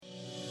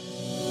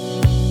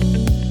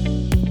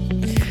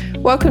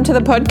Welcome to the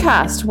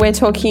podcast. We're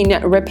talking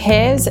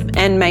repairs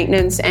and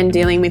maintenance and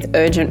dealing with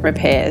urgent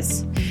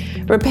repairs.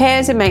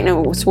 Repairs and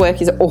maintenance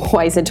work is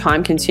always a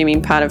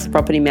time-consuming part of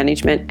property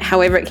management.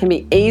 However, it can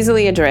be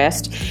easily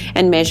addressed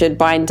and measured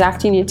by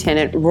inducting your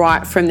tenant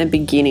right from the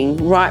beginning,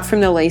 right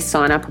from the lease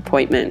sign-up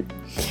appointment.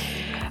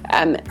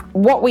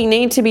 What we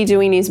need to be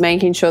doing is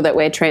making sure that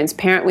we're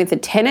transparent with the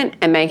tenant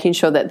and making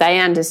sure that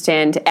they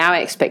understand our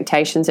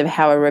expectations of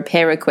how a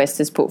repair request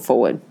is put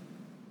forward.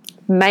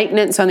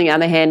 Maintenance, on the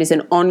other hand, is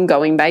an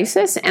ongoing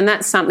basis, and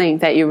that's something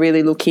that you're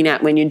really looking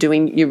at when you're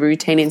doing your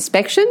routine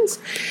inspections.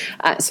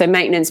 So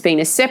maintenance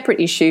being a separate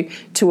issue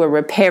to a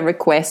repair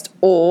request,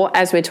 or,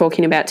 as we're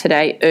talking about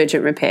today,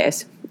 urgent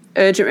repairs.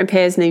 Urgent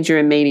repairs need your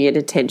immediate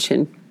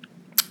attention.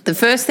 The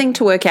first thing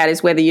to work out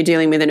is whether you're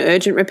dealing with an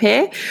urgent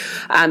repair.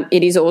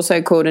 It is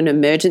also called an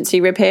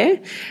emergency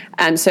repair.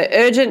 So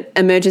urgent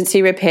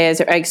emergency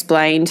repairs are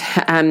explained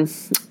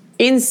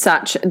in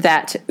such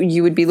that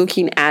you would be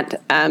looking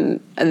at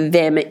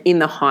them in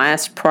the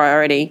highest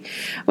priority.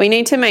 We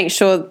need to make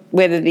sure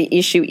whether the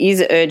issue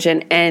is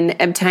urgent and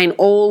obtain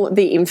all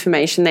the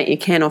information that you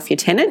can off your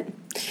tenant,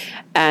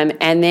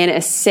 and then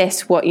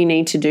assess what you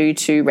need to do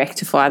to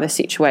rectify the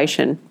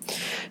situation.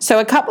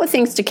 So a couple of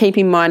things to keep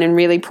in mind and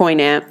really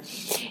point out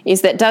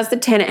is that, does the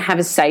tenant have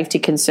a safety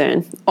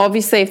concern?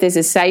 Obviously, if there's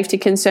a safety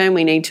concern,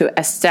 we need to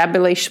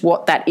establish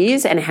what that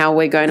is and how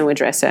we're going to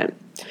address it.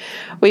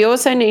 We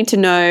also need to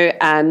know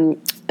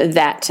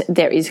that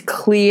there is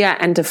clear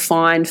and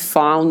defined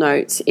file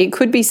notes. It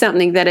could be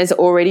something that has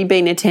already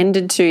been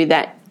attended to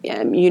that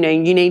you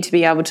need to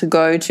be able to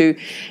go to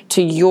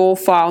your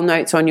file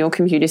notes on your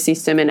computer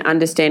system and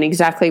understand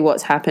exactly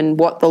what's happened,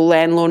 what the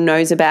landlord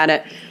knows about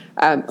it,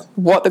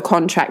 what the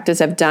contractors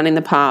have done in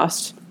the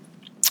past.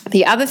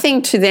 The other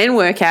thing to then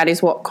work out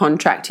is what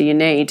contractor you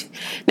need.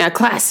 Now, a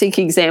classic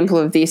example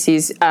of this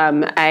is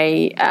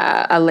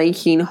a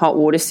leaking hot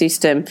water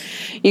system.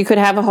 You could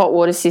have a hot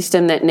water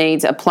system that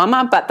needs a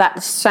plumber, but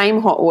that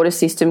same hot water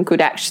system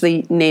could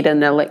actually need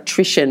an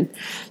electrician.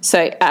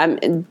 So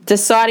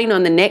deciding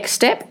on the next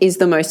step is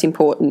the most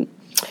important.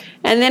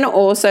 And then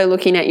also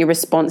looking at your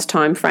response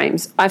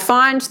timeframes. I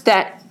find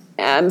that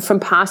from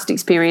past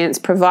experience,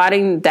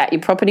 providing that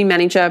your property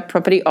manager,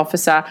 property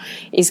officer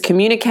is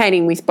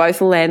communicating with both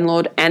the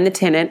landlord and the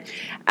tenant,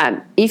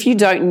 if you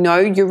don't know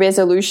your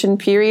resolution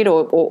period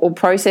or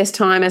process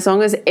time, as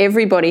long as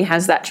everybody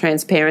has that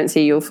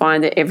transparency, you'll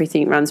find that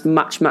everything runs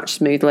much, much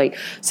smoothly.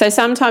 So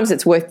sometimes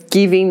it's worth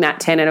giving that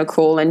tenant a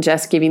call and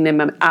just giving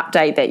them an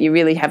update that you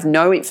really have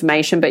no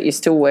information, but you're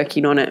still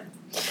working on it.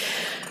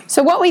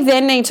 So what we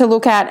then need to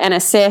look at and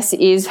assess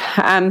is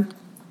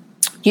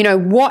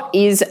what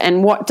is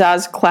and what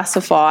does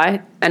classify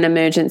an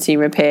emergency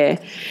repair.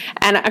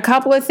 And a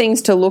couple of things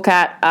to look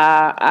at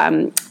are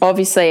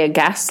obviously a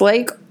gas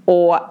leak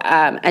or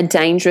a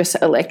dangerous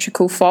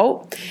electrical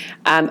fault,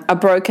 a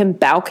broken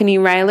balcony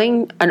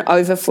railing, an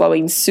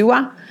overflowing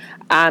sewer,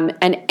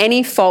 and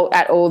any fault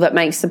at all that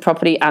makes the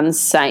property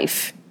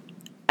unsafe.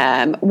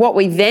 What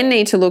we then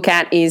need to look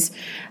at is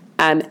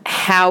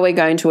how we're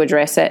going to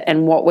address it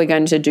and what we're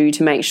going to do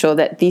to make sure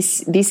that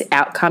this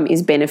outcome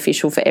is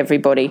beneficial for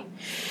everybody.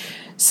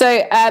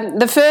 So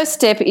the first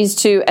step is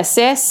to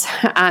assess.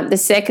 The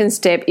second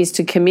step is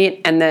to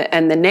commit, and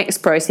the next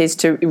process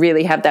to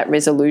really have that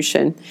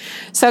resolution.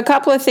 So a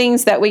couple of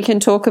things that we can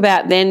talk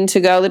about then to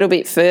go a little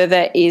bit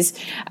further is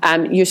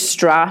your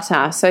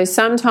strata. So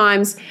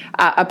sometimes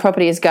a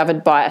property is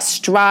governed by a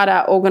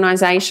strata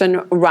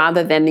organisation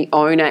rather than the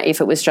owner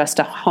if it was just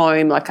a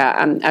home, like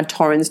a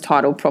Torrens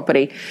title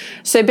property.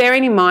 So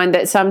bearing in mind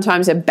that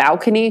sometimes a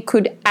balcony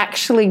could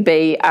actually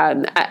be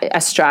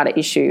a strata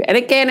issue. And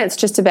again, it's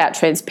just about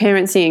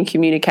transparency and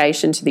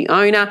communication to the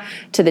owner,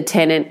 to the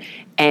tenant,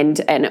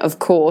 and of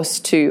course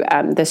to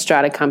the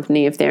strata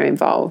company if they're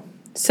involved.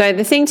 So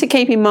the thing to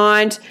keep in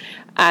mind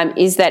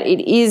is that it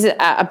is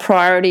a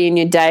priority in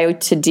your day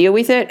to deal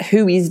with it.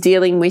 Who is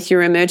dealing with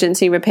your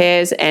emergency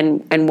repairs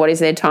and what is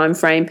their time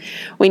frame?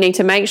 We need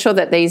to make sure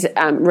that these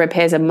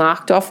repairs are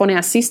marked off on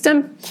our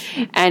system,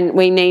 and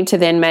we need to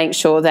then make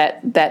sure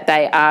that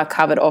they are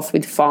covered off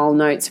with file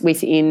notes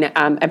within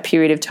a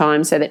period of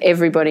time so that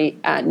everybody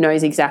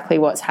knows exactly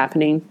what's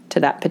happening to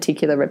that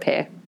particular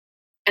repair.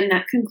 And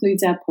that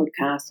concludes our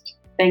podcast.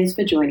 Thanks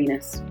for joining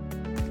us.